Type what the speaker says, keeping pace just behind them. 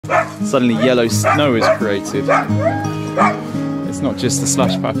suddenly yellow snow is created. It's not just the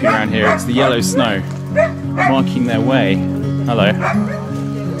slush puppy around here, it's the yellow snow marking their way. Hello.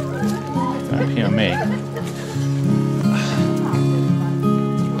 Don't pee on me.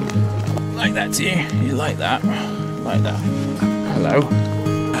 Like that, do you? You like that? Like that. Hello.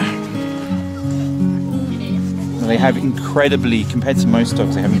 They have incredibly, compared to most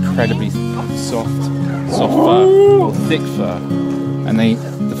dogs, they have incredibly soft fur, or thick fur, and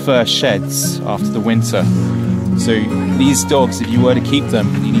the fur sheds after the winter. So these dogs, if you were to keep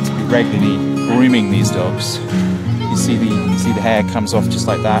them, you need to be regularly grooming these dogs. You see the hair comes off just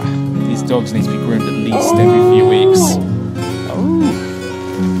like that. These dogs need to be groomed at least every few weeks. Oh,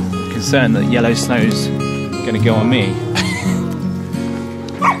 I'm concerned that yellow snow's going to go on me.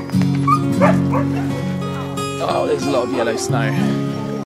 Oh, there's a lot of yellow snow.